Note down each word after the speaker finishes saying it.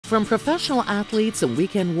From professional athletes and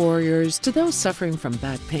weekend warriors to those suffering from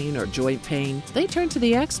back pain or joint pain, they turn to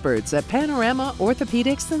the experts at Panorama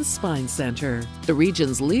Orthopedics and Spine Center, the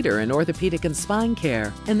region's leader in orthopedic and spine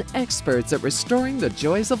care and experts at restoring the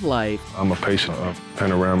joys of life. I'm a patient of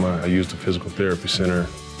Panorama. I use the physical therapy center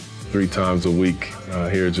 3 times a week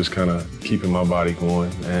here, just kind of keeping my body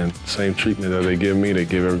going. And the same treatment that they give me, they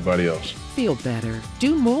give everybody else. Feel better.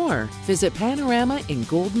 Do more. Visit Panorama in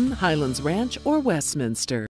Golden, Highlands Ranch, or Westminster.